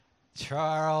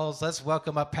Charles. Let's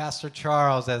welcome up Pastor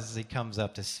Charles as he comes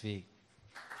up to speak.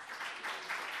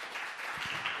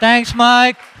 Thanks,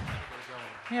 Mike.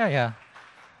 Yeah.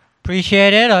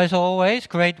 Appreciate it, as always.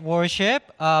 Great worship.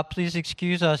 Please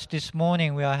excuse us this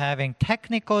morning. We are having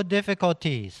technical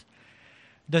difficulties.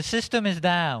 The system is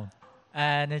down.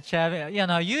 And it's having,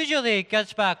 usually it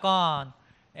gets back on.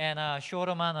 In a short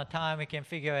amount of time, we can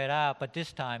figure it out. But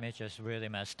this time, it's just really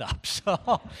messed up. So,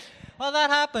 well, that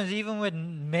happens even with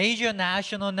major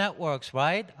national networks,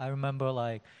 right? I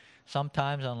remember,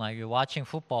 sometimes you're watching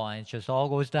football and it just all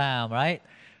goes down, right?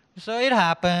 So it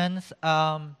happens.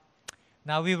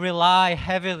 Now we rely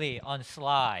heavily on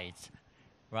slides,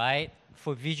 right?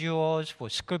 For visuals, for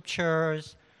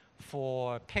scriptures,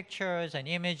 for pictures and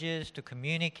images to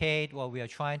communicate what we are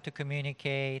trying to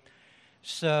communicate.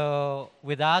 So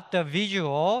without the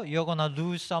visual, you're going to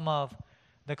lose some of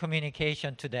the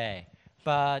communication today.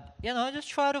 But, just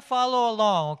try to follow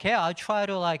along, okay? I'll try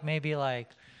to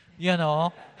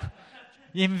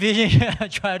envision,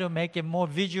 try to make it more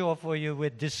visual for you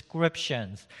with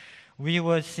descriptions. We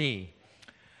will see.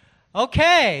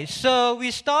 Okay, so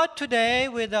we start today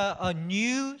with a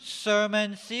new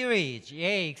sermon series.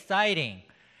 Yay, exciting.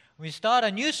 We start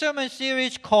a new sermon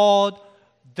series called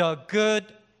The Good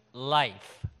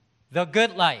Life. The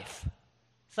Good Life.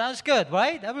 Sounds good,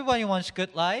 right? Everybody wants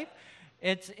good life.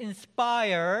 It's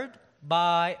inspired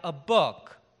by a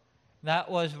book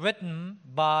that was written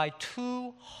by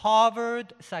two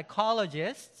Harvard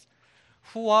psychologists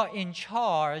who are in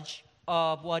charge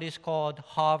of what is called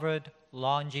Harvard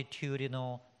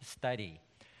Longitudinal Study.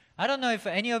 I don't know if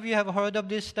any of you have heard of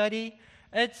this study.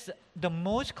 It's the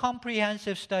most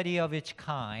comprehensive study of its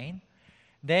kind.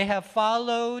 They have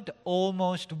followed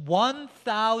almost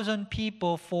 1,000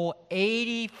 people for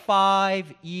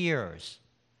 85 years,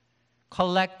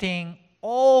 collecting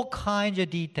all kinds of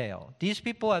detail. These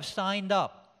people have signed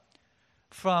up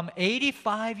from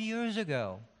 85 years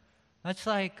ago. That's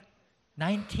like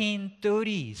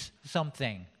 1930s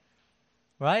something,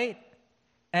 right?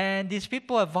 And these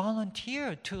people have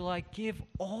volunteered to give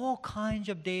all kinds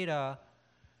of data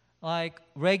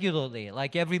regularly,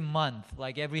 every month,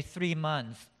 every 3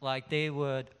 months. They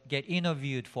would get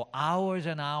interviewed for hours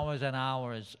and hours and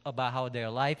hours about how their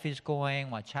life is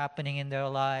going, what's happening in their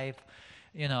life,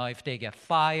 if they get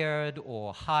fired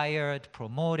or hired,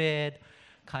 promoted,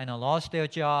 kind of lost their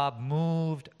job,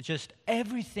 moved, just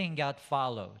everything got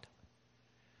followed.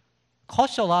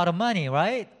 Costs a lot of money,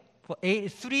 right? For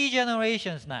 3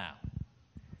 generations now.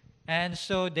 And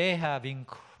so they have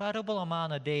incredible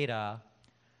amount of data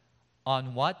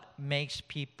on what makes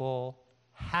people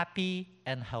happy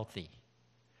and healthy.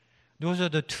 Those are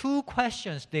the 2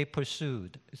 questions they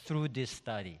pursued through this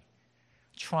study,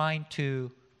 trying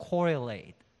to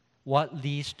correlate what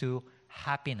leads to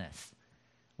happiness,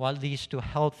 what leads to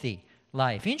healthy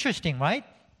life. Interesting, right?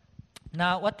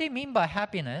 Now, what they mean by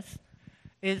happiness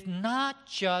is not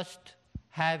just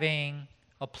having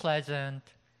a pleasant,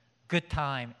 good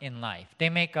time in life. They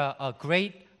make a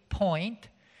great point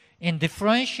in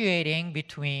differentiating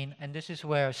between, and this is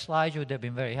where slides would have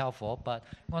been very helpful, but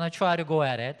I'm going to try to go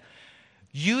at it.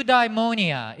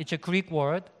 Eudaimonia, it's a Greek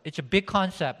word. It's a big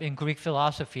concept in Greek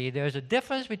philosophy. There's a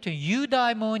difference between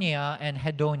eudaimonia and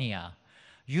hedonia.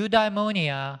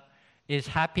 Eudaimonia is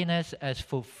happiness as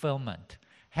fulfillment.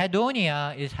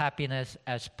 Hedonia is happiness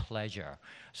as pleasure.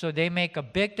 So they make a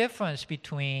big difference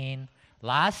between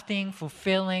lasting,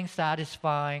 fulfilling,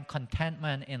 satisfying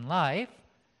contentment in life.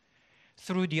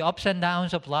 Through the ups and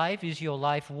downs of life, is your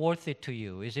life worth it to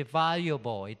you? Is it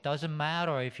valuable? It doesn't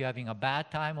matter if you're having a bad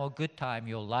time or good time.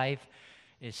 Your life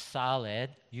is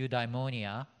solid,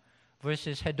 eudaimonia,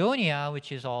 versus hedonia,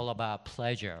 which is all about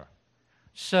pleasure.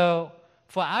 So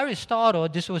for Aristotle,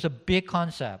 this was a big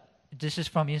concept. This is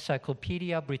from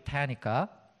Encyclopedia Britannica.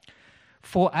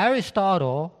 For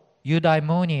Aristotle,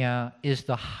 eudaimonia is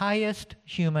the highest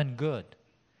human good,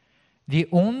 the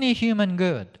only human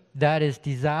good that is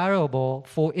desirable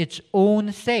for its own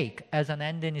sake as an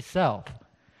end in itself,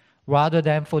 rather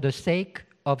than for the sake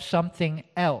of something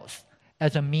else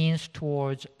as a means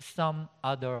towards some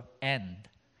other end.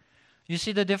 You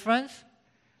see the difference?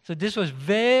 So this was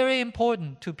very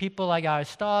important to people like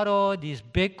Aristotle, these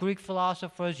big Greek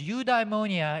philosophers.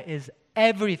 Eudaimonia is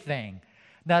everything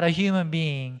that a human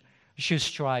being should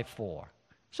strive for.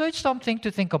 So it's something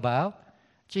to think about.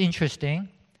 It's interesting.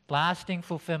 Lasting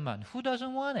fulfillment. Who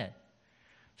doesn't want it?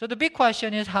 So the big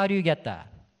question is, how do you get that?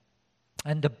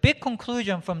 And the big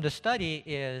conclusion from the study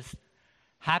is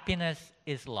happiness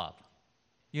is love.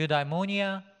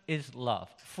 Eudaimonia is love.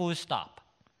 Full stop.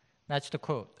 That's the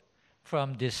quote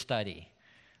from this study.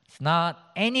 It's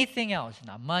not anything else,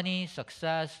 not money,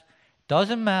 success.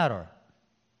 Doesn't matter.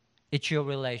 It's your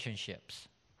relationships.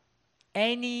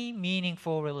 Any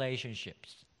meaningful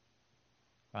relationships,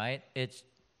 right? It's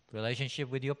relationship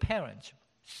with your parents,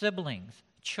 siblings,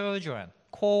 children,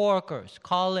 co-workers,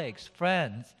 colleagues,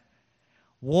 friends.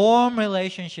 Warm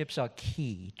relationships are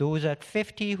key. Those at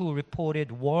 50 who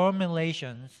reported warm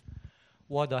relations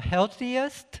were the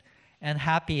healthiest and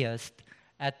happiest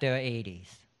at their 80s.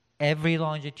 Every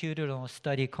longitudinal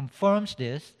study confirms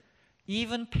this.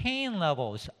 Even pain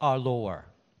levels are lower.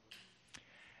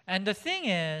 And the thing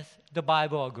is, the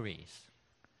Bible agrees.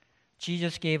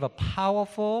 Jesus gave a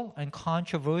powerful and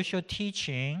controversial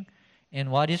teaching in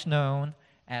what is known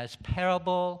as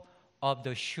parable of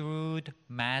the shrewd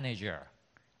manager.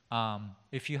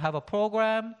 If you have a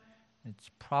program, it's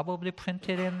probably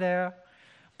printed in there,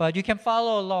 but you can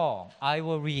follow along. I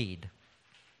will read.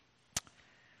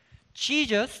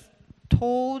 Jesus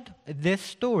told this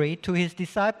story to his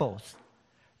disciples.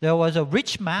 There was a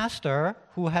rich master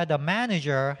who had a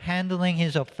manager handling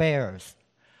his affairs.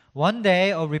 One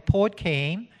day, a report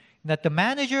came that the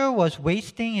manager was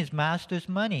wasting his master's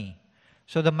money.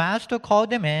 So the master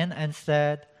called him in and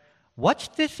said, "What's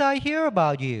this I hear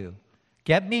about you?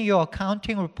 Get me your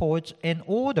accounting reports in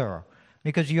order,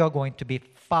 because you are going to be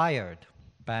fired."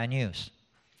 Bad news.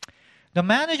 The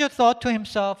manager thought to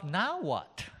himself, "Now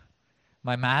what?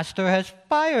 My master has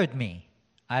fired me.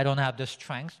 I don't have the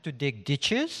strength to dig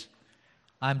ditches.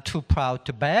 I'm too proud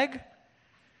to beg.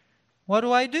 What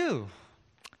do?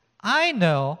 I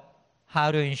know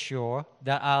how to ensure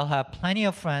that I'll have plenty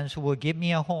of friends who will give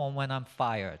me a home when I'm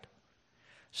fired."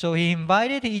 So he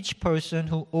invited each person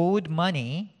who owed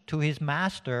money to his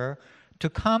master to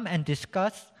come and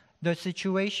discuss the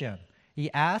situation. He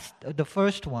asked the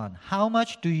first one, "How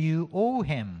much do you owe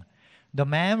him?" The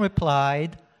man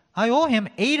replied, "I owe him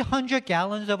 800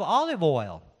 gallons of olive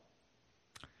oil."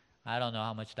 I don't know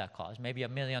how much that costs. Maybe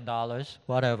 $1 million,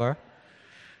 whatever.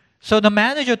 So the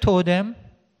manager told him,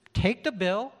 "Take the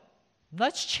bill.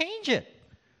 Let's change it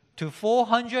to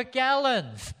 400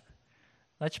 gallons.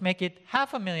 Let's make it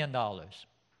 $500,000.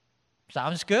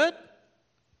 Sounds good?"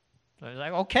 So he's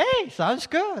like, "Okay, sounds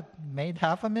good." Made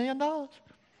 $500,000.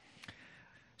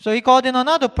 So he called in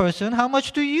another person. "How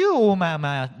much do you owe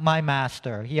my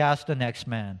master?" He asked the next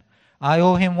man. "I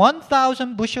owe him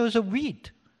 1,000 bushels of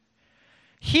wheat."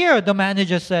 Here, the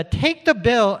manager said, "Take the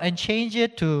bill and change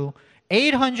it to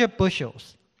 800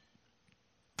 bushels.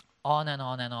 On and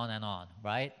on and on and on,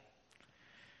 right?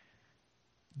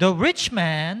 The rich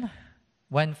man,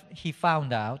 when he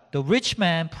found out, the rich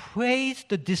man praised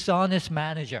the dishonest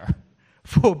manager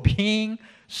for being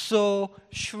so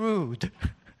shrewd.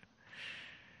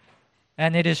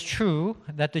 And it is true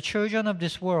that the children of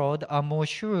this world are more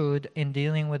shrewd in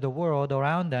dealing with the world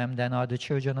around them than are the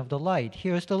children of the light.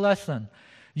 Here's the lesson.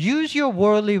 Use your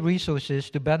worldly resources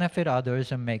to benefit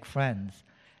others and make friends.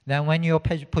 Then when your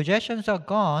possessions are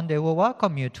gone, they will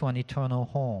welcome you to an eternal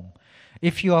home.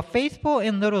 If you are faithful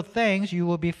in little things, you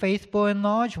will be faithful in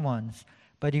large ones.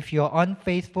 But if you are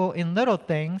unfaithful in little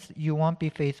things, you won't be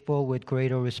faithful with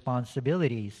greater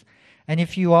responsibilities. And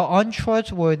if you are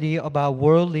untrustworthy about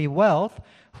worldly wealth,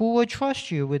 who will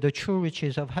trust you with the true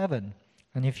riches of heaven?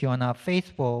 And if you are not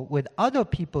faithful with other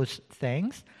people's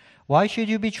things, why should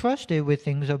you be trusted with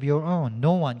things of your own?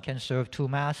 No one can serve two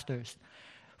masters.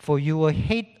 For you will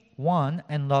hate one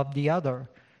and love the other.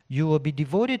 You will be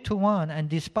devoted to one and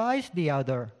despise the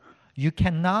other. You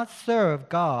cannot serve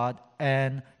God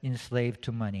and enslave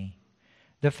to money.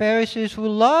 The Pharisees who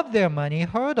loved their money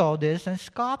heard all this and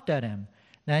scoffed at him.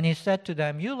 Then he said to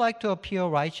them, "You like to appear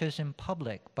righteous in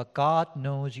public, but God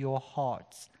knows your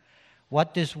hearts.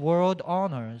 What this world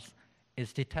honors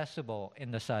is detestable in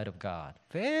the sight of God."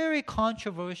 Very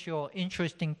controversial,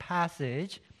 interesting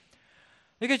passage.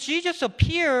 Because Jesus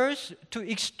appears to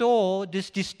extol this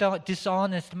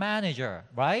dishonest manager,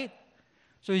 right?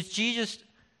 So it's Jesus,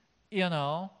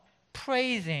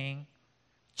 praising,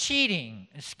 cheating,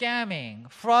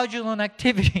 scamming, fraudulent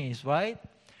activities, right?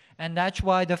 And that's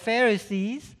why the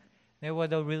Pharisees, they were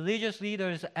the religious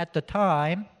leaders at the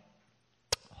time,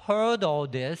 heard all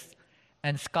this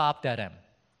and scoffed at him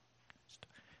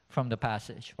from the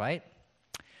passage, right?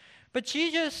 But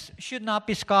Jesus should not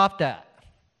be scoffed at.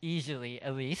 Easily,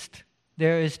 at least.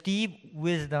 There is deep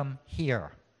wisdom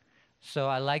here. So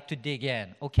I like to dig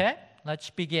in. Okay?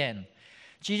 Let's begin.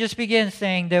 Jesus begins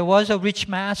saying, there was a rich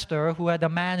master who had a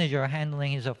manager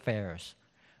handling his affairs.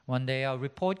 One day a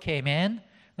report came in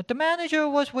that the manager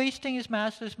was wasting his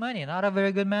master's money, not a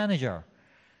very good manager.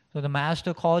 So the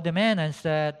master called him in and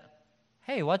said,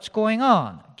 "Hey, what's going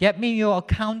on? Get me your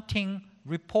accounting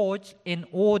reports in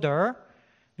order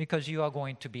because you are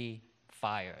going to be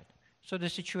fired." So the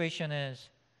situation is,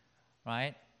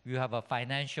 right, you have a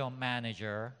financial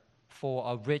manager for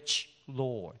a rich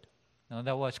lord.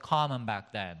 That was common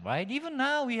back then, right? Even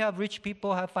now, we have rich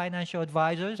people have financial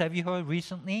advisors. Have you heard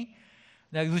recently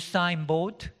that Usain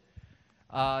Bolt,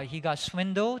 he got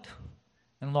swindled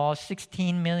and lost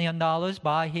 $16 million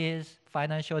by his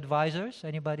financial advisors?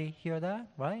 Anybody hear that,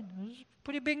 right? It was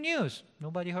pretty big news.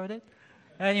 Nobody heard it?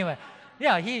 Anyway,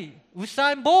 yeah,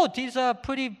 Usain Bolt, he's a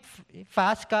pretty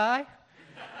fast guy.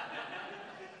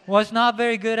 Was not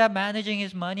very good at managing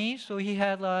his money, so he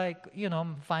had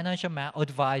financial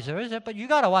advisors. But you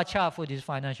got to watch out for these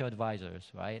financial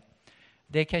advisors, right?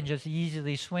 They can just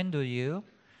easily swindle you.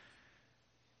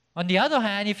 On the other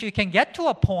hand, if you can get to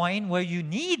a point where you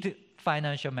need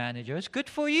financial managers, good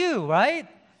for you, right?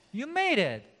 You made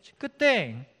it. It's a good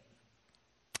thing.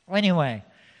 Anyway,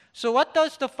 so what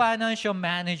does the financial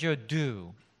manager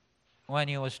do when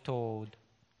he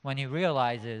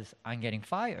realizes, I'm getting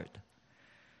fired?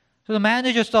 So the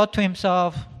manager thought to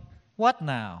himself, what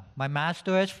now? My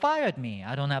master has fired me.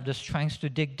 I don't have the strength to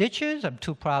dig ditches. I'm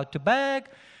too proud to beg.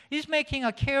 He's making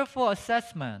a careful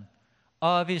assessment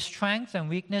of his strengths and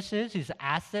weaknesses, his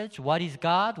assets, what he's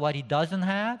got, what he doesn't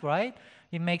have, right?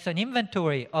 He makes an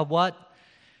inventory of what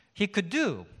he could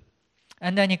do.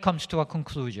 And then he comes to a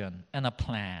conclusion and a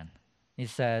plan. He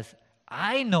says,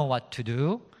 I know what to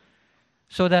do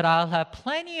so that I'll have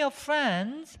plenty of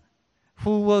friends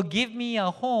who will give me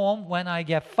a home when I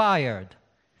get fired.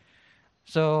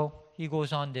 So he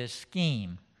goes on this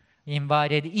scheme. He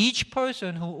invited each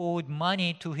person who owed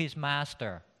money to his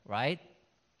master, right?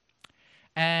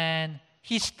 And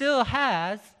he still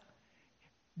has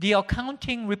the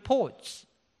accounting reports,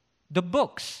 the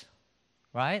books,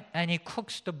 right? And he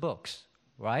cooks the books,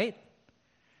 right?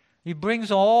 He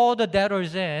brings all the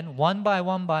debtors in one by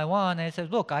one by one and he says,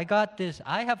 look, I got this.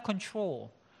 I have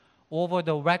control over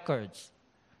the records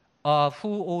of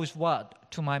who owes what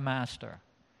to my master.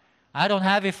 I don't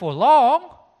have it for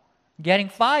long. Getting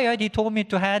fired, he told me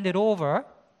to hand it over,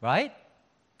 right?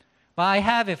 But I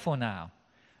have it for now.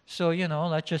 So,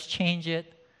 let's just change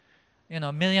it.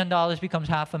 $1 million becomes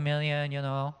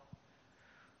 $500,000,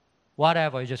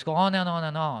 whatever. Just go on and on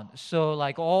and on. So,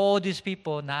 all these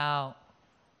people now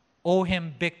owe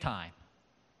him big time,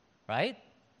 right?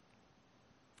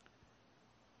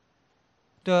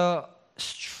 The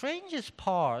strangest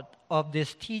part of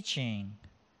this teaching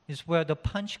is where the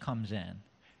punch comes in,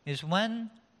 is when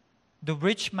the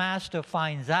rich master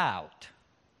finds out.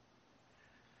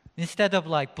 Instead of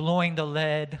blowing the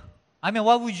lid,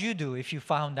 what would you do if you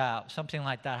found out something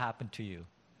like that happened to you?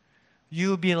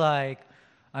 You'd be like,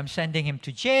 I'm sending him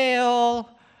to jail,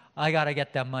 I gotta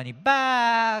get that money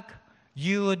back.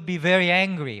 You would be very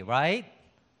angry, right?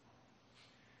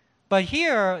 But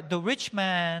here, the rich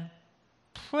man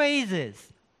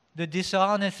praises the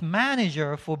dishonest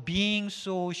manager for being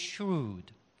so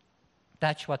shrewd.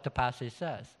 That's what the passage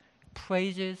says.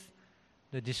 Praises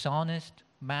the dishonest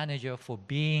manager for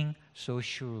being so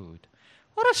shrewd.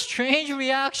 What a strange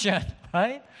reaction,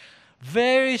 right?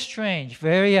 Very strange,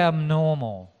 very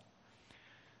abnormal.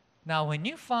 Now, when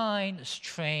you find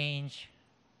strange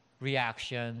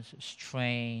reactions,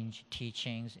 strange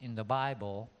teachings in the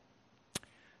Bible,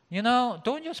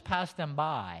 don't just pass them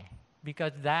by,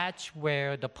 because that's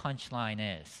where the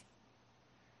punchline is.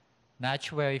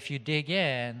 That's where, if you dig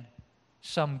in,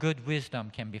 some good wisdom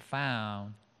can be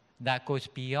found that goes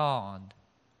beyond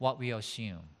what we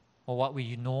assume or what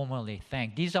we normally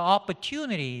think. These are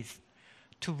opportunities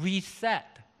to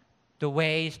reset the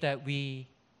ways that we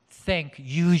think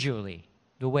usually,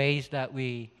 the ways that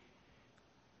we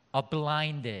are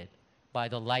blinded by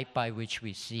the light by which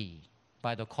we see,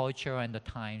 by the culture and the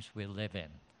times we live in.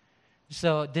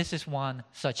 So this is one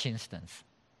such instance.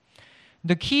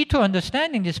 The key to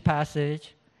understanding this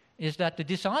passage is that the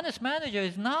dishonest manager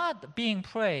is not being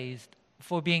praised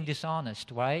for being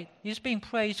dishonest, right? He's being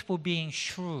praised for being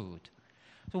shrewd.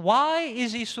 So why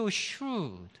is he so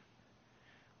shrewd?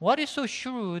 What is so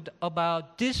shrewd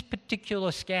about this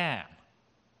particular scam,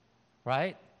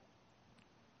 right?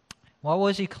 What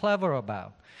was he clever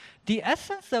about? The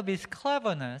essence of his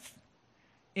cleverness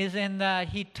is in that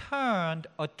he turned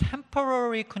a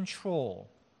temporary control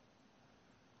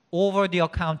over the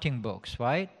accounting books,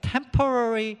 right?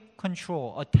 Temporary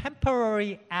control, a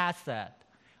temporary asset,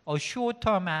 a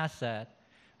short-term asset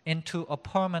into a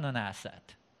permanent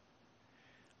asset,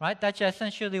 right? That's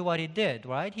essentially what he did,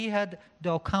 right? He had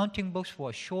the accounting books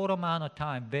for a short amount of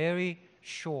time, very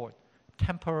short,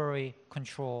 temporary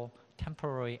control,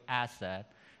 temporary asset,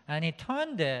 and he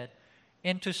turned it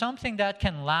into something that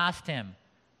can last him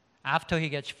after he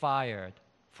gets fired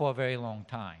for a very long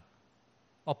time.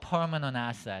 a permanent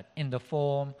asset in the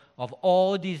form of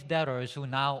all these debtors who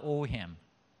now owe him,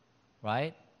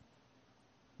 right?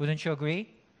 Wouldn't you agree?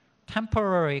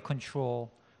 Temporary control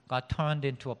got turned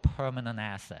into a permanent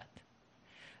asset.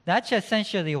 That's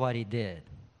essentially what he did.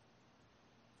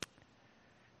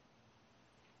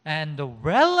 And the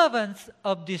relevance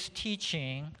of this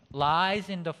teaching lies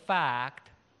in the fact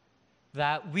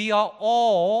that we are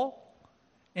all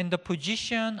in the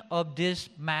position of this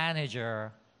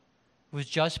manager who's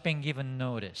just been given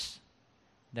notice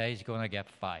that he's going to get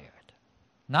fired.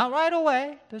 Not right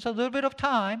away. There's a little bit of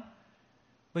time,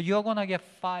 but you're going to get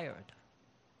fired.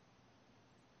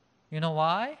 You know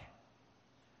why?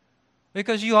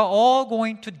 Because you are all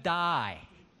going to die.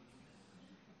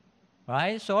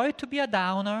 Right? Sorry to be a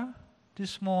downer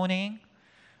this morning.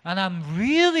 And I'm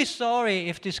really sorry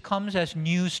if this comes as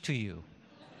news to you.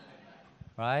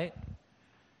 Right?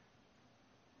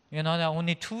 You know, there are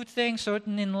only two things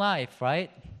certain in life, right?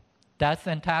 Death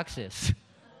and taxes.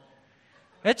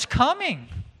 It's coming.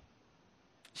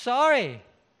 Sorry.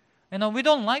 You know, we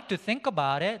don't like to think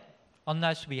about it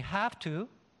unless we have to.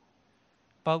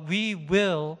 But we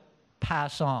will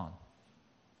pass on.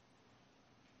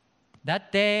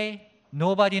 That day,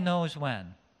 nobody knows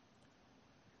when.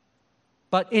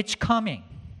 But it's coming.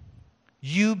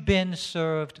 You've been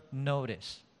served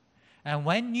notice. And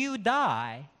when you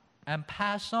die and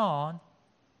pass on,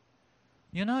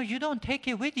 you know, you don't take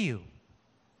it with you.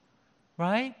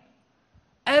 Right?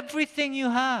 Everything you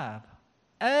have,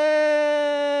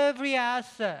 every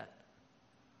asset,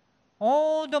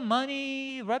 all the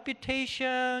money,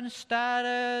 reputation,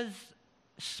 status,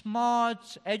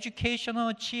 smarts, educational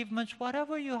achievements,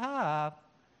 whatever you have,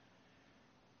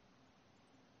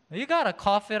 you got to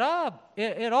cough it up.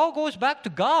 It all goes back to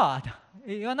God.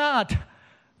 You're not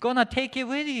going to take it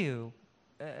with you.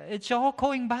 It's all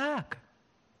going back.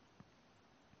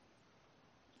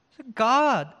 So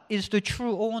God is the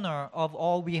true owner of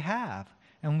all we have,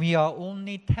 and we are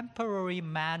only temporary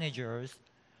managers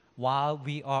while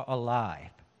we are alive.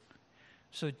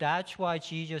 So that's why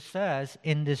Jesus says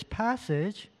in this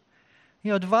passage,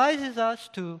 he advises us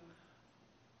to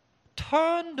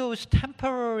turn those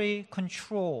temporary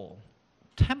control,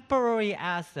 temporary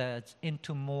assets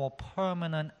into more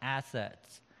permanent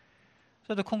assets.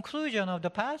 So the conclusion of the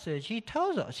passage, he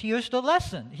tells us, here's the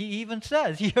lesson. He even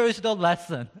says, here's the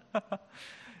lesson.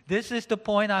 This is the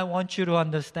point I want you to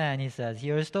understand, he says.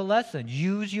 Here's the lesson.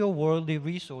 Use your worldly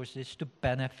resources to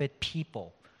benefit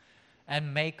people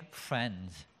and make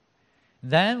friends.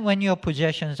 Then when your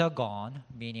possessions are gone,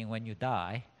 meaning when you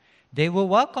die, they will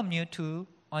welcome you to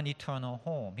an eternal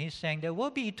home. He's saying there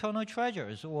will be eternal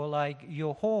treasures, or like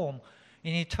your home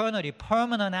in eternity,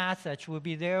 permanent assets will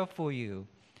be there for you.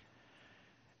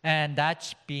 And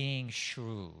that's being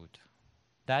shrewd.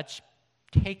 That's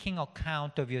taking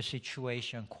account of your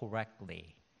situation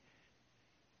correctly.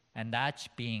 And that's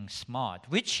being smart,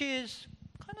 which is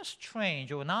kind of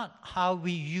strange, or not how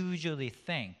we usually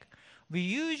think. We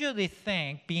usually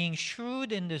think being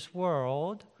shrewd in this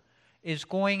world is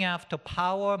going after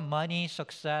power, money,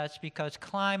 success, because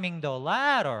climbing the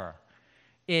ladder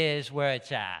is where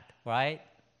it's at, right?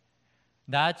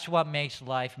 That's what makes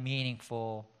life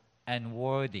meaningful and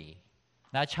worthy.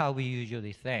 That's how we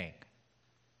usually think.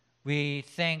 We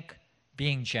think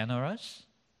being generous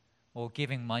or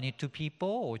giving money to people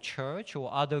or church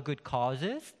or other good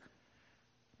causes,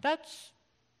 that's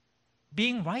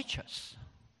being righteous.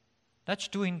 That's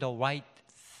doing the right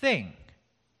thing.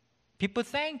 People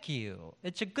thank you.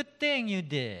 It's a good thing you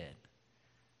did.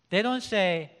 They don't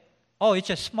say, oh,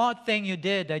 it's a smart thing you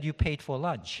did that you paid for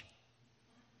lunch.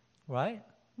 Right?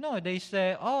 No, they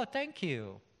say, oh, thank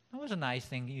you. That was a nice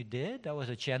thing you did. That was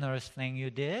a generous thing you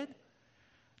did.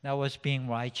 That was being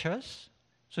righteous.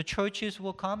 So churches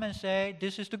will come and say,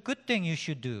 this is the good thing you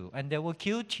should do. And they will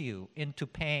guilt you into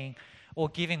paying or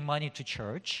giving money to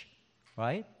church,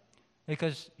 right?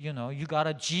 Because, you know,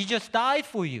 Jesus died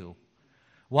for you.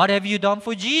 What have you done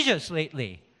for Jesus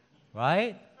lately,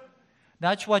 right?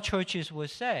 That's what churches will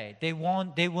say. They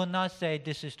will not say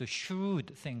this is the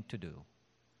shrewd thing to do,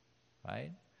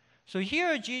 right? So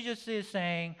here Jesus is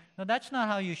saying, no, that's not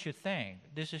how you should think.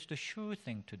 This is the shrewd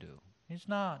thing to do. It's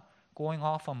not going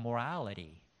off on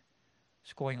morality.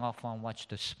 It's going off on what's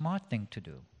the smart thing to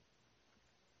do.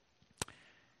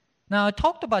 Now, I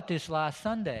talked about this last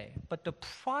Sunday, but the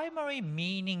primary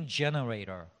meaning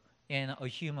generator in a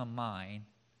human mind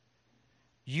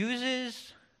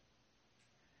uses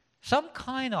some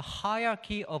kind of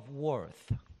hierarchy of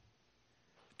worth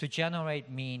to generate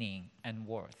meaning and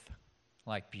worth,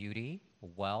 like beauty,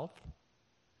 wealth,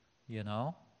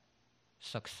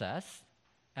 success,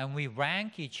 and we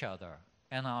rank each other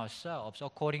and ourselves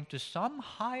according to some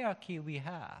hierarchy we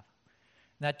have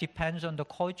that depends on the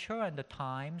culture and the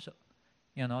times,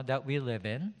 that we live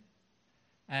in.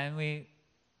 And we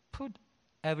put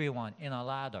everyone in a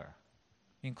ladder,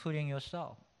 including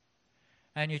yourself.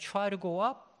 And you try to go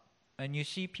up, and you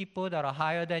see people that are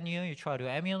higher than you try to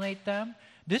emulate them.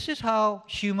 This is how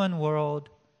human world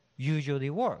usually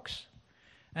works.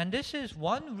 And this is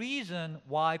one reason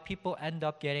why people end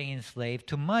up getting enslaved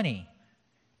to money,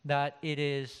 that it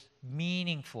is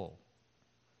meaningful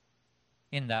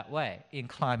in that way, in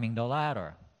climbing the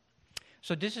ladder.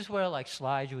 So this is where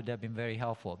slides would have been very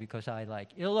helpful, because I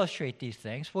illustrate these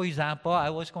things. For example, I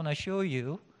was going to show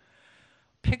you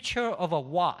a picture of a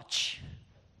watch.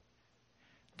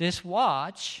 This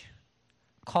watch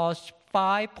costs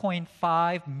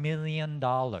 $5.5 million.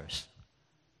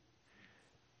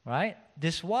 Right?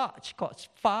 This watch costs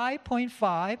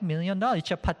 $5.5 million.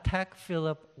 It's a Patek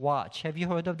Philippe watch. Have you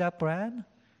heard of that brand?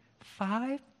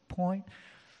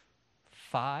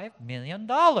 $5.5 million.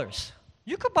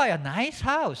 You could buy a nice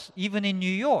house, even in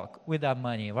New York, with that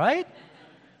money, right?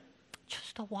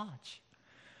 Just a watch.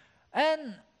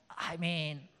 And, I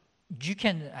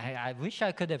wish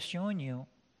I could have shown you.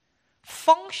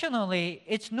 Functionally,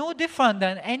 it's no different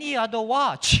than any other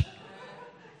watch.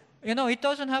 It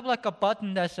doesn't have a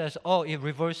button that says, oh, it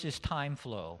reverses time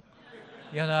flow.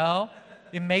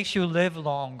 It makes you live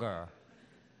longer.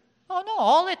 Oh, no,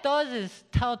 all it does is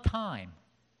tell time.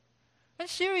 And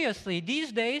seriously,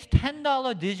 these days,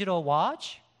 $10 digital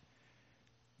watch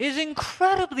is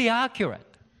incredibly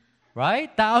accurate,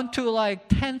 right? Down to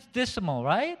 10th decimal,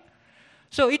 right?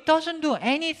 So it doesn't do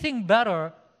anything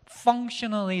better,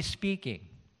 functionally speaking.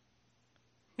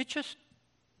 It just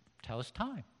tells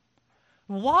time.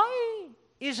 Why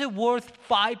is it worth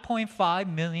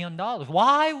 $5.5 million?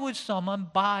 Why would someone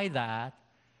buy that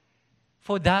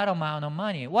for that amount of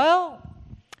money? Well,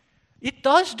 it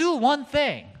does do one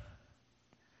thing.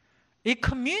 It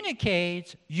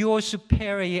communicates your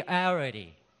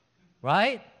superiority,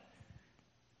 right?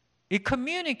 It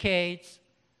communicates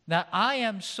that I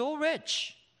am so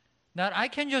rich that I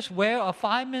can just wear a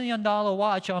 $5 million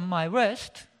watch on my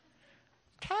wrist.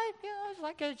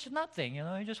 It's nothing,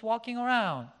 you're just walking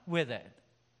around with it.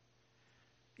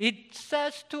 It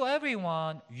says to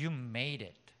everyone, you made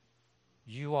it.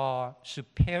 You are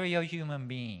superior human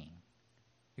being.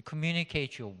 It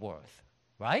communicates your worth,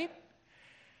 right?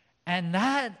 And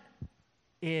that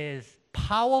is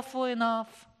powerful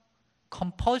enough,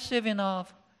 compulsive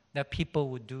enough that people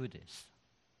would do this.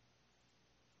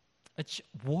 It's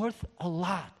worth a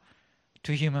lot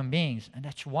to human beings. And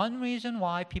that's one reason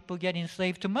why people get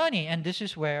enslaved to money. And this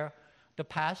is where the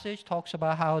passage talks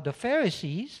about how the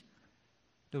Pharisees,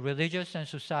 the religious and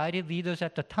society leaders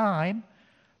at the time,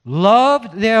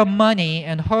 loved their money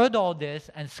and heard all this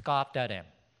and scoffed at him.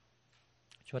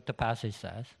 That's what the passage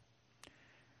says.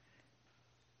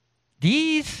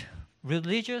 These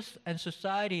religious and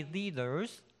society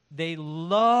leaders, they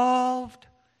loved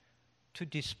to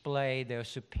display their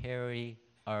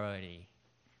superiority.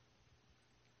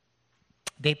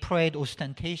 They prayed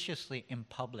ostentatiously in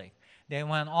public. They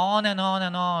went on and on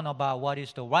and on about what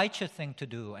is the righteous thing to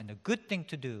do and the good thing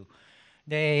to do.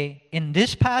 In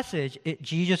this passage,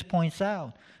 Jesus points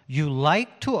out, you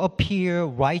like to appear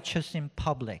righteous in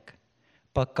public,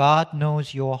 but God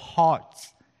knows your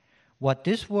hearts. What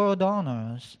this world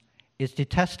honors is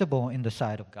detestable in the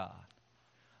sight of God.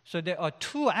 So there are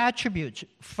two attributes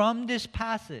from this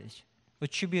passage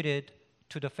attributed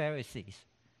to the Pharisees.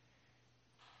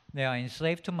 They are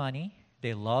enslaved to money,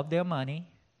 they love their money,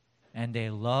 and they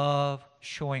love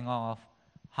showing off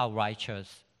how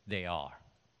righteous they are.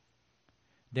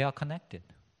 They are connected.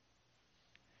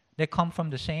 They come from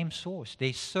the same source.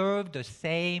 They serve the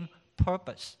same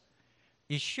purpose.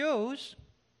 It shows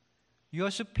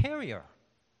you're superior.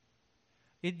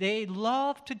 They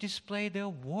love to display their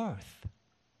worth,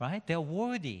 right? They're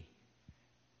worthy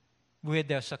with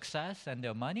their success and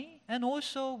their money, and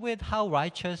also with how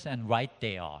righteous and right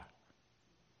they are.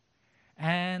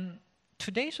 And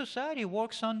today's society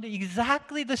works on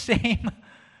exactly the same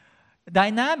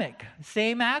dynamic,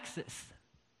 same axis.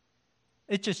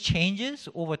 It just changes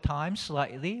over time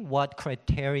slightly what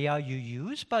criteria you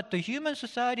use, but the human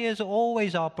society has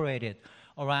always operated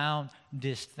around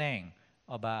this thing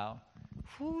about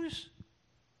who's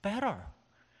better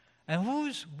and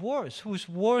who's worse, who's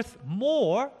worth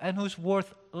more and who's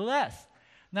worth less.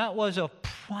 That was of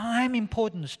prime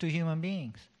importance to human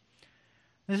beings.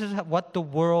 This is what the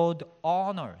world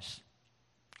honors,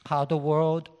 how the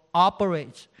world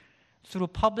operates through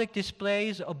public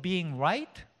displays of being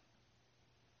right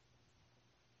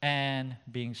and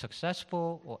being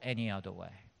successful or any other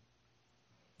way.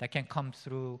 That can come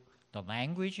through the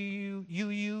language you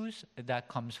use. That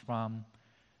comes from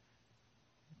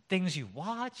things you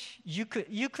watch. You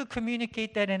could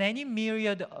communicate that in any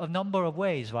myriad of number of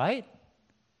ways, right?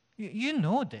 You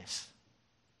know this.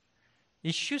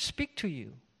 It should speak to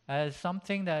you as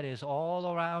something that is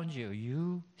all around you.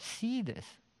 You see this.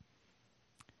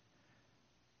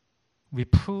 We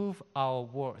prove our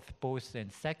worth both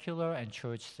in secular and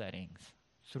church settings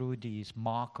through these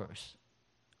markers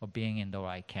of being in the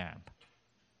right camp.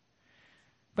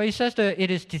 But he says that it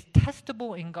is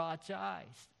detestable in God's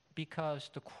eyes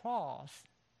because the cross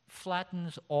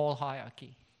flattens all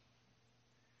hierarchy.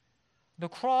 The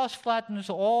cross flattens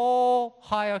all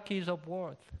hierarchies of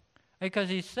worth because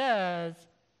he says,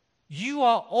 you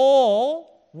are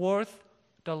all worth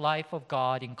the life of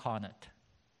God incarnate.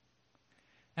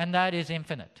 And that is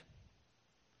infinite.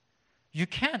 You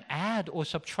can't add or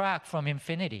subtract from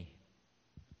infinity.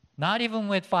 Not even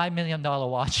with $5 million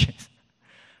watches.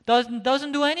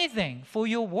 Doesn't do anything for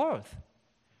your worth.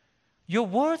 Your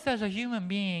worth as a human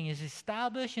being is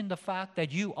established in the fact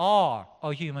that you are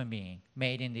a human being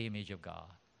made in the image of God.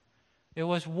 It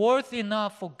was worth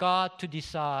enough for God to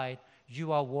decide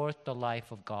you are worth the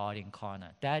life of God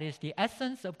incarnate. That is the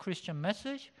essence of Christian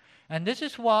message. And this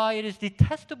is why it is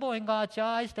detestable in God's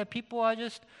eyes that people are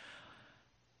just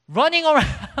running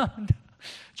around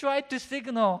trying to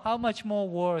signal how much more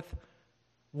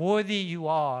worthy you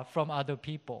are from other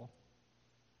people.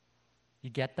 You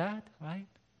get that, right?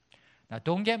 Now,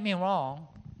 don't get me wrong.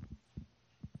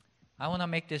 I want to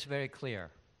make this very clear.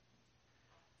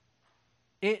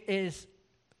 It is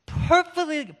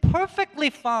perfectly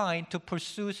fine to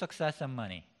pursue success and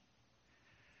money.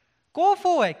 Go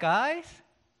for it, guys.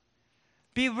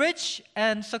 Be rich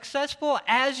and successful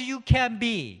as you can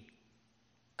be.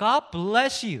 God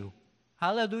bless you.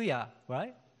 Hallelujah,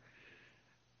 right?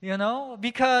 You know,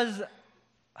 because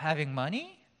having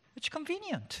money, it's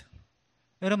convenient.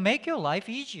 It'll make your life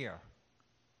easier,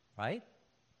 right?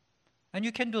 And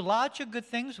you can do lots of good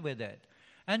things with it.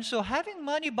 And so having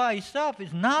money by itself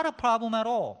is not a problem at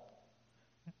all.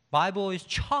 Bible is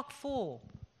chock full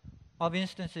of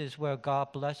instances where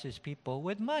God blesses people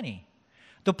with money.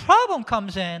 The problem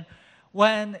comes in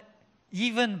when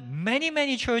even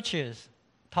many churches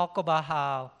talk about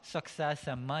how success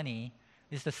and money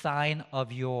is the sign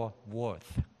of your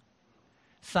worth.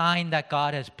 Sign that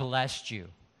God has blessed you,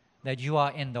 that you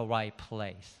are in the right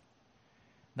place.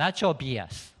 That's your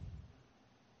BS.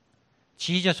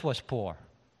 Jesus was poor.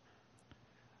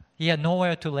 He had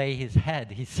nowhere to lay his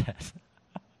head, he says.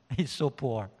 He's so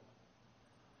poor.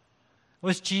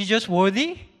 Was Jesus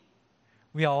worthy?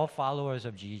 We are all followers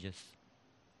of Jesus,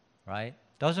 right?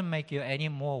 Doesn't make you any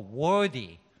more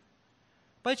worthy,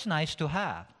 but it's nice to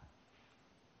have,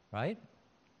 right?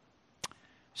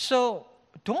 So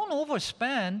don't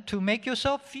overspend to make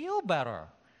yourself feel better.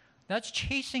 That's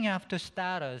chasing after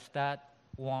status that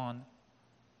won't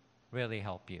really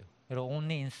help you. It'll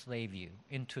only enslave you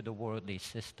into the worldly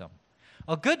system.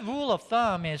 A good rule of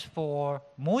thumb is for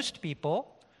most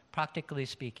people, practically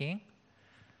speaking,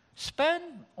 spend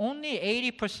only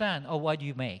 80% of what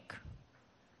you make.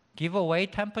 Give away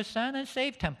 10% and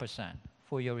save 10%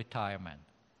 for your retirement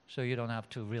so you don't have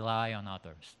to rely on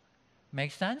others.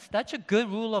 Make sense? That's a good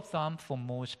rule of thumb for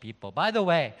most people. By the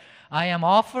way, I am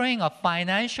offering a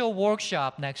financial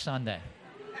workshop next Sunday.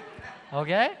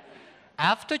 Okay?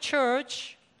 After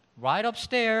church, right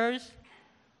upstairs,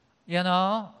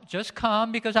 just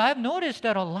come because I've noticed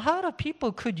that a lot of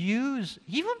people could use,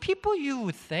 even people you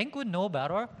would think would know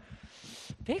better,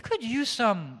 they could use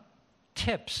some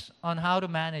tips on how to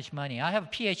manage money. I have a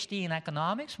PhD in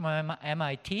economics from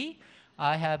MIT.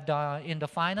 I have done in the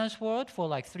finance world for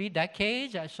like 3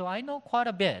 decades, so I know quite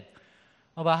a bit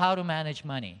about how to manage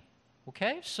money.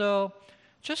 Okay? So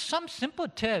just some simple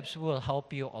tips will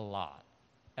help you a lot.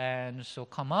 And so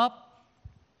come up,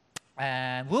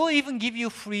 and we'll even give you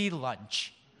free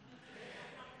lunch,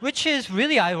 which is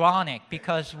really ironic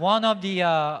because one of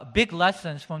the big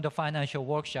lessons from the financial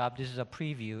workshop, this is a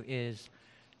preview, is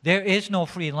there is no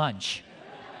free lunch.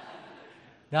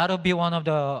 That'll be one of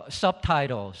the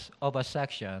subtitles of a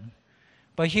section.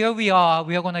 But here we are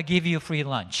going to give you free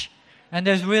lunch. And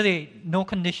there's really no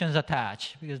conditions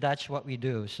attached because that's what we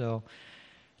do. So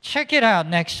check it out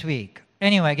next week.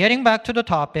 Anyway, getting back to the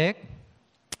topic,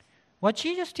 what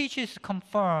Jesus teaches is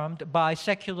confirmed by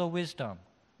secular wisdom,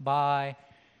 by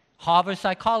Harvard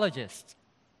psychologists,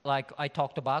 like I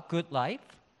talked about, Good Life.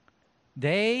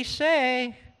 They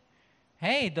say,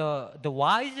 hey, the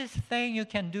wisest thing you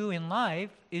can do in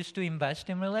life is to invest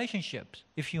in relationships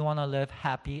if you want to live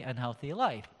happy and healthy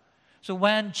life. So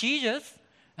when Jesus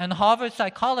and Harvard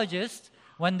psychologists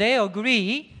When they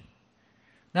agree,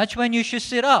 that's when you should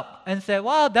sit up and say,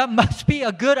 wow, that must be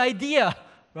a good idea,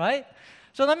 right?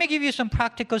 So let me give you some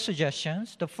practical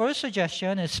suggestions. The first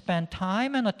suggestion is spend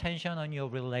time and attention on your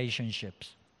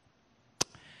relationships.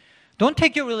 Don't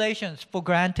take your relations for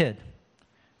granted,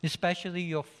 especially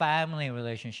your family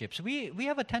relationships. We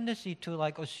have a tendency to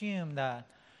like assume that,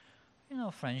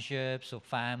 friendships or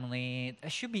family,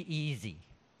 it should be easy.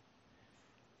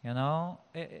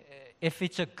 If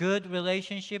it's a good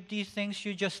relationship, these things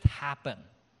should just happen.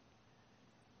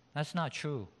 That's not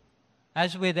true.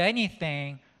 As with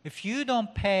anything, if you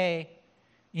don't pay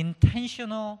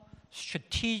intentional,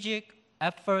 strategic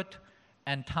effort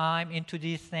and time into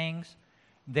these things,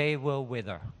 they will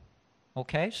wither.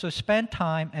 Okay? So spend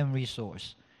time and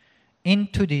resource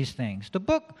into these things. The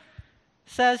book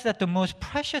says that the most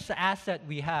precious asset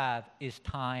we have is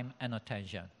time and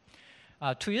attention.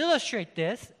 To illustrate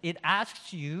this, it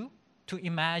asks you to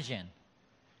imagine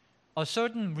a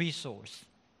certain resource.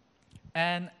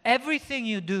 And everything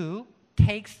you do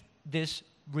takes this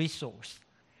resource.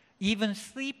 Even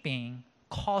sleeping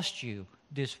costs you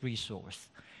this resource.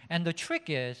 And the trick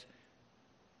is,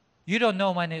 you don't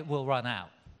know when it will run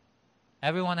out.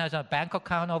 Everyone has a bank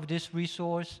account of this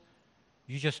resource.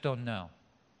 You just don't know.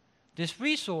 This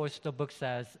resource, the book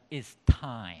says, is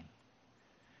time.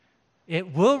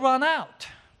 It will run out,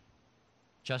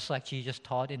 just like Jesus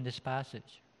taught in this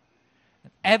passage.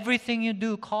 Everything you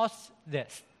do costs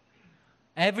this.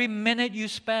 Every minute you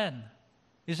spend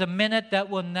is a minute that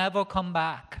will never come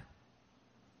back.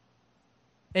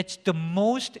 It's the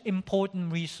most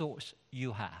important resource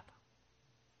you have.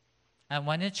 And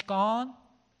when it's gone,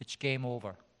 it's game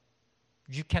over.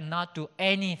 You cannot do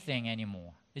anything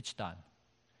anymore. It's done.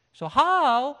 So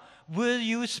how will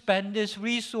you spend this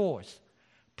resource?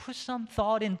 Put some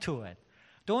thought into it.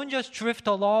 Don't just drift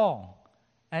along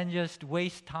and just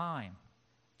waste time.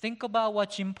 Think about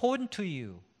what's important to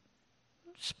you.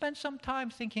 Spend some time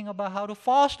thinking about how to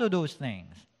foster those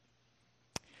things.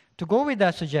 To go with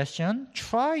that suggestion,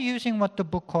 try using what the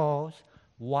book calls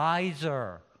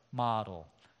WISER model.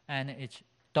 And it's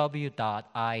W.I.S.E.R.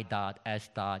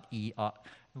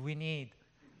 We need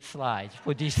slides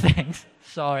for these things.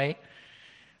 Sorry.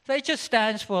 So it just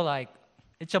stands for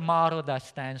it's a model that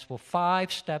stands for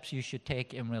 5 steps you should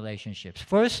take in relationships.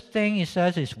 First thing it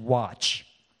says is watch.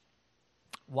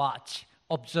 Watch.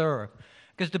 Observe.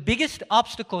 Because the biggest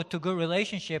obstacle to good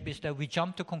relationship is that we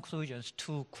jump to conclusions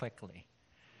too quickly.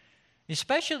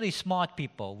 Especially smart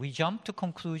people, we jump to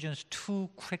conclusions too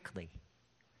quickly.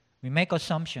 We make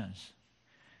assumptions.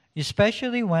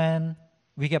 Especially when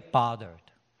we get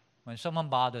bothered. When someone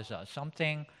bothers us,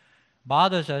 something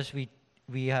bothers us,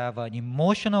 we have an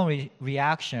emotional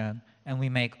reaction and we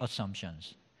make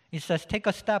assumptions. It says take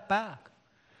a step back.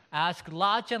 Ask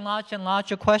lots and lots and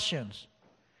lots of questions.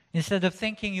 Instead of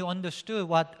thinking you understood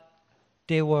what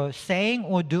they were saying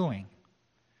or doing.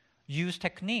 Use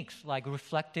techniques like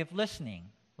reflective listening,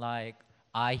 like,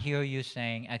 I hear you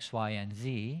saying X, Y, and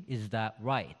Z. Is that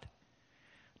right?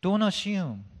 Don't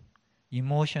assume.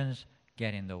 Emotions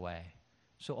get in the way.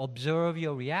 So observe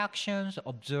your reactions,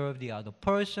 observe the other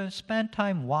person, spend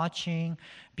time watching.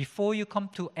 Before you come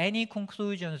to any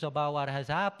conclusions about what has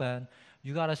happened,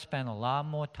 you got to spend a lot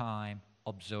more time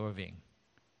observing.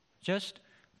 Just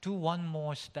do one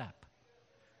more step.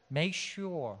 Make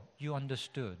sure you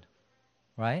understood,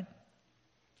 right?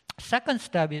 Second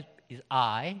step is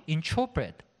I,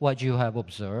 interpret what you have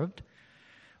observed.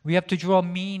 We have to draw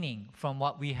meaning from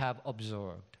what we have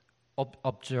observed.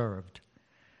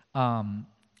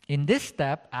 In this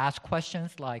step, ask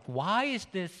questions like, why is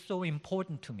this so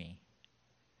important to me?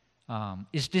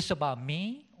 Is this about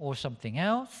me or something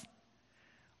else?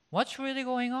 What's really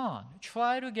going on?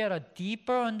 Try to get a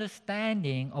deeper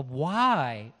understanding of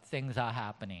why things are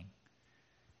happening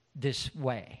this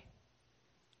way.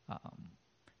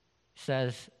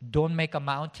 Says, don't make a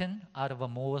mountain out of a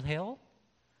molehill,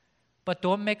 but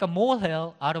don't make a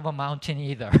molehill out of a mountain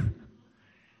either.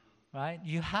 Right?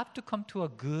 You have to come to a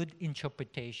good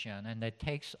interpretation, and that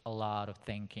takes a lot of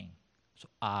thinking. So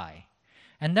I.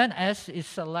 And then S is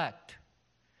select.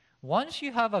 Once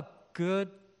you have a good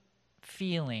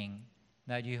feeling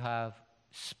that you have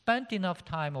spent enough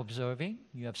time observing,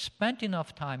 you have spent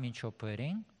enough time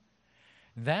interpreting,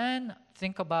 then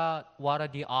think about what are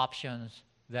the options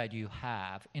that you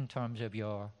have in terms of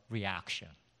your reaction.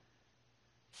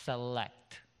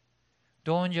 Select.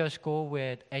 Don't just go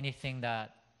with anything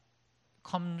that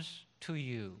comes to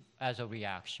you as a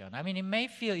reaction. I mean, it may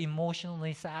feel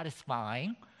emotionally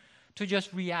satisfying to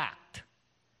just react,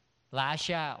 lash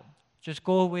out, just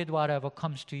go with whatever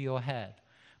comes to your head.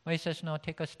 But he says, no,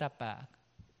 take a step back.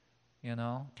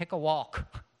 take a walk.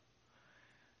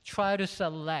 Try to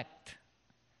select.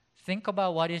 Think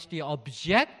about what is the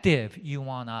objective you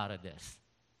want out of this.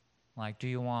 Like, do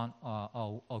you want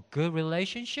a good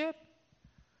relationship?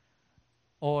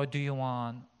 Or do you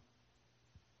want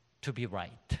to be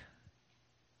right?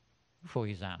 For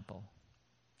example.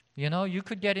 You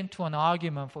could get into an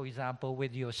argument, for example,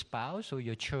 with your spouse or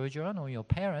your children or your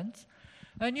parents,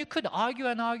 and you could argue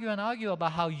and argue and argue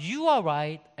about how you are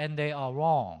right and they are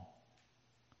wrong.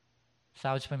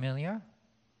 Sounds familiar?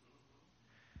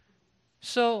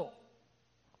 So,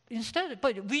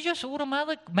 but we just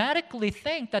automatically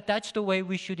think that that's the way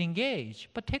we should engage.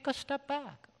 But take a step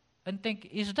back and think,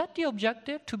 is that the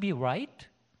objective, to be right?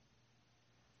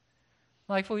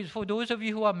 Like for those of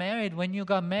you who are married, when you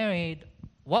got married,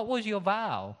 what was your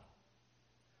vow?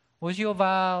 Was your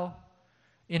vow,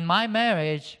 in my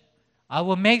marriage, I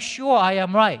will make sure I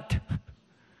am right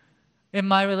in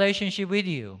my relationship with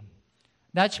you.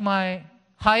 That's my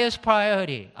highest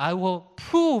priority. I will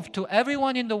prove to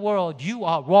everyone in the world you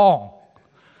are wrong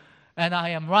and I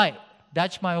am right.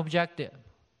 That's my objective.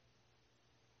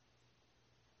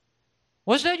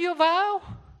 Was that your vow?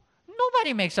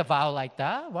 Nobody makes a vow like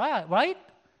that, right?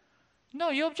 No,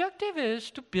 your objective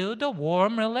is to build a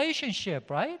warm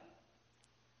relationship, right?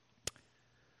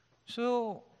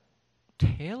 So,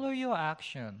 tailor your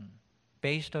action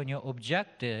based on your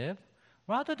objective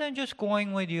rather than just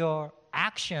going with your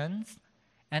actions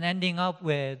and ending up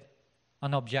with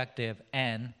an objective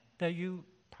end that you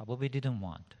probably didn't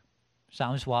want.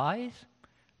 Sounds wise?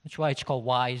 That's why it's called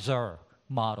wiser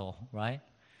model, right?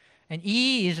 And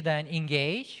E is then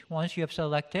engage. Once you have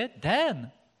selected, then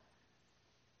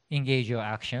engage your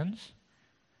actions.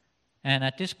 And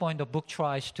at this point, the book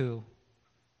tries to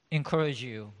encourage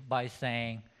you by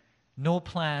saying, no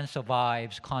plan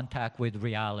survives contact with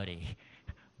reality,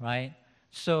 right?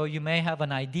 So you may have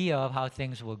an idea of how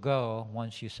things will go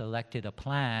once you selected a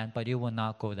plan, but it will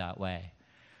not go that way.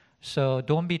 So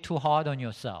don't be too hard on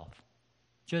yourself.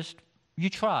 Just, you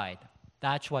tried.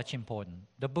 That's what's important.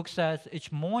 The book says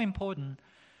it's more important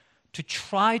to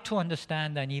try to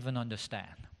understand than even understand.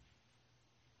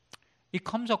 It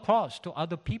comes across to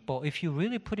other people. If you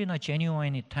really put in a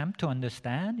genuine attempt to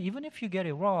understand, even if you get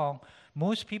it wrong,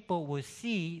 most people will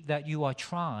see that you are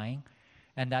trying,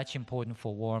 and that's important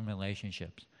for warm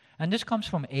relationships. And this comes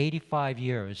from 85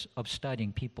 years of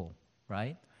studying people,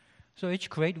 right? So it's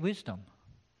great wisdom.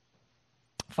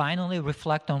 Finally,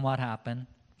 reflect on what happened.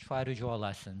 Try to draw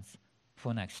lessons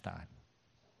for next time.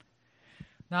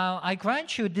 Now, I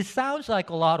grant you, this sounds like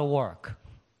a lot of work,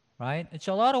 right? It's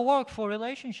a lot of work for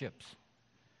relationships.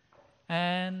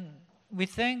 And we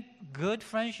think good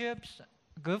friendships,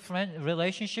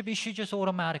 relationship, it should just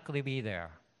automatically be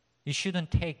there. It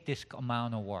shouldn't take this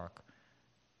amount of work.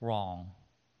 Wrong.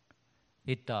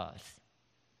 It does.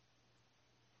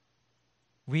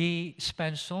 We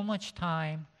spend so much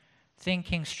time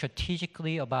thinking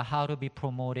strategically about how to be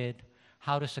promoted,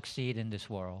 how to succeed in this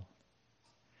world.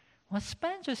 Well,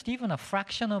 spend just even a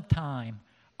fraction of time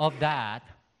of that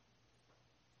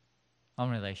on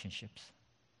relationships.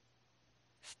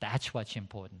 That's what's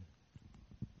important.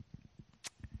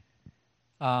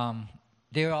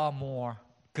 There are more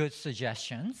good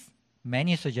suggestions,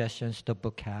 many suggestions the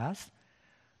book has,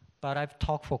 but I've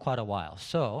talked for quite a while.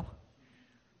 So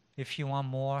if you want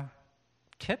more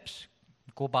tips,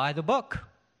 go buy the book,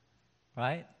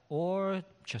 right? Or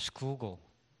just Google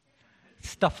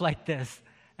stuff like this.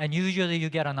 And usually you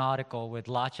get an article with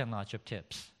lots and lots of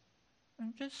tips.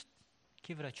 And just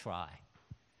give it a try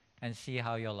and see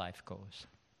how your life goes.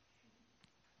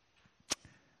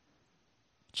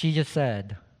 Jesus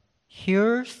said,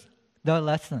 here's the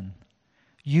lesson.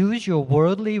 Use your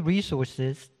worldly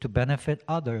resources to benefit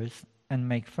others and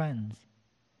make friends.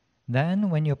 Then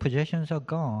when your possessions are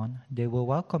gone, they will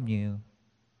welcome you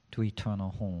to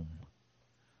eternal home.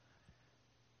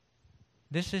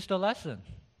 This is the lesson.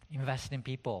 Invest in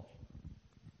people.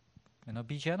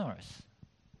 Be generous.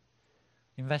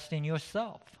 Invest in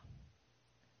yourself.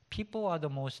 People are the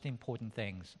most important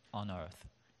things on earth.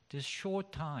 This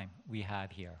short time we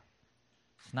have here,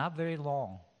 it's not very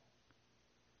long.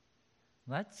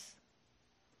 Let's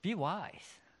be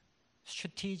wise,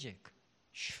 strategic,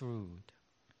 shrewd.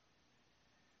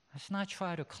 Let's not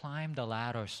try to climb the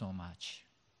ladder so much,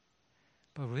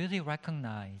 but really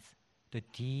recognize the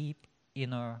deep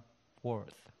inner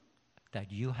worth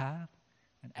that you have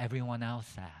and everyone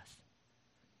else has.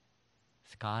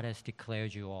 God has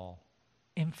declared you all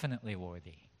infinitely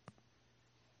worthy.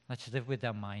 Let's live with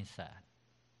that mindset,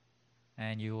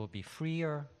 and you will be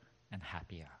freer and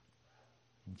happier.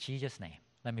 In Jesus' name,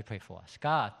 let me pray for us.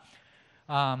 God,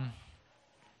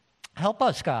 help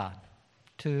us, God.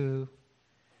 to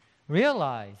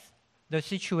realize the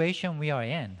situation we are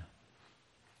in.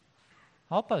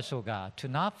 Help us, oh God, to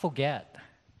not forget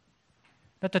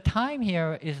that the time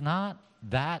here is not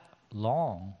that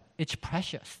long. It's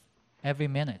precious, every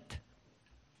minute.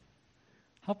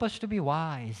 Help us to be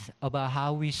wise about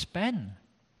how we spend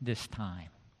this time.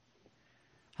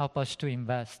 Help us to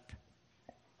invest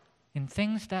in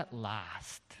things that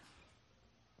last,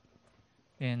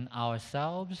 in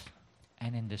ourselves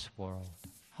and in this world.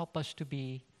 Help us to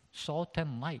be salt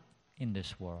and light in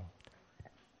this world.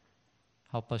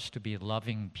 Help us to be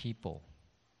loving people.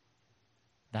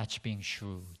 That's being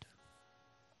shrewd.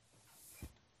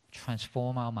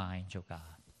 Transform our minds, oh God,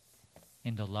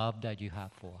 in the love that you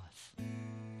have for us.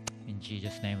 In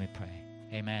Jesus' name we pray.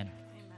 Amen.